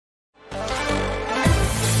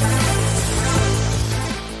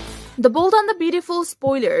The Bold and the Beautiful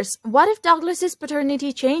spoilers. What if Douglas's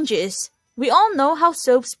paternity changes? We all know how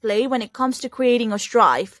soaps play when it comes to creating a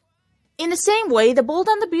strife. In the same way, The Bold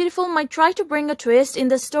and the Beautiful might try to bring a twist in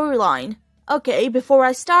the storyline. Okay, before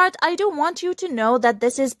I start, I do want you to know that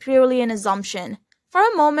this is purely an assumption. For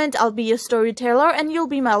a moment, I'll be your storyteller and you'll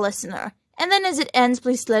be my listener. And then as it ends,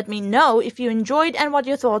 please let me know if you enjoyed and what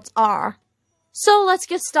your thoughts are. So let's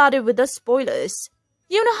get started with the spoilers.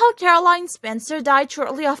 You know how Caroline Spencer died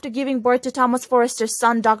shortly after giving birth to Thomas Forrester's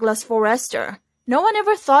son Douglas Forrester. No one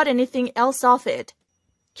ever thought anything else of it.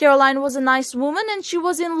 Caroline was a nice woman and she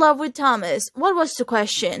was in love with Thomas. What was the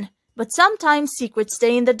question? But sometimes secrets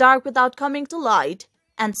stay in the dark without coming to light.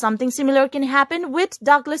 And something similar can happen with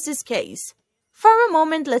Douglas's case. For a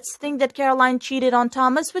moment, let's think that Caroline cheated on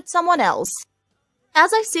Thomas with someone else.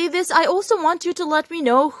 As I say this, I also want you to let me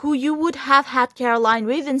know who you would have had Caroline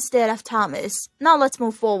with instead of Thomas. Now let's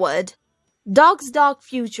move forward. Dog's dark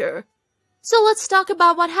future. So let's talk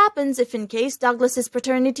about what happens if in case Douglas's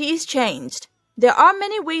paternity is changed. There are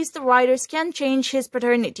many ways the writers can change his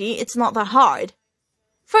paternity, it's not that hard.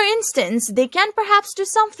 For instance, they can perhaps do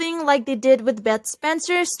something like they did with Beth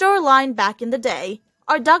Spencer's storyline back in the day.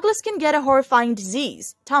 Or Douglas can get a horrifying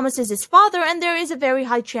disease. Thomas is his father and there is a very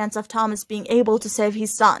high chance of Thomas being able to save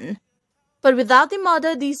his son. But without the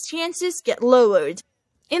mother, these chances get lowered.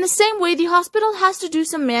 In the same way, the hospital has to do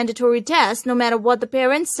some mandatory tests no matter what the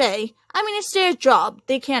parents say. I mean, it's their job.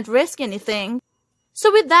 They can't risk anything.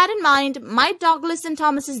 So with that in mind, might Douglas and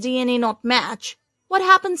Thomas's DNA not match? What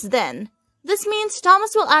happens then? This means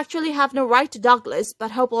Thomas will actually have no right to Douglas,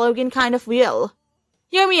 but Hope Logan kind of will.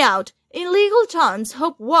 Hear me out. In legal terms,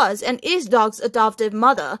 Hope was and is Dog's adoptive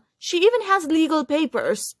mother. She even has legal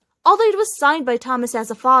papers, although it was signed by Thomas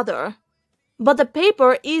as a father. But the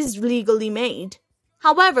paper is legally made.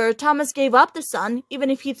 However, Thomas gave up the son, even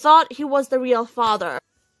if he thought he was the real father.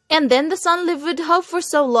 And then the son lived with Hope for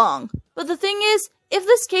so long. But the thing is, if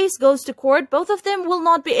this case goes to court, both of them will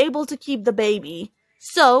not be able to keep the baby.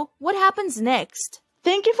 So, what happens next?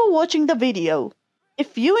 Thank you for watching the video.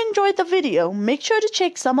 If you enjoyed the video, make sure to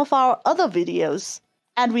check some of our other videos.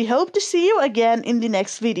 And we hope to see you again in the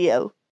next video.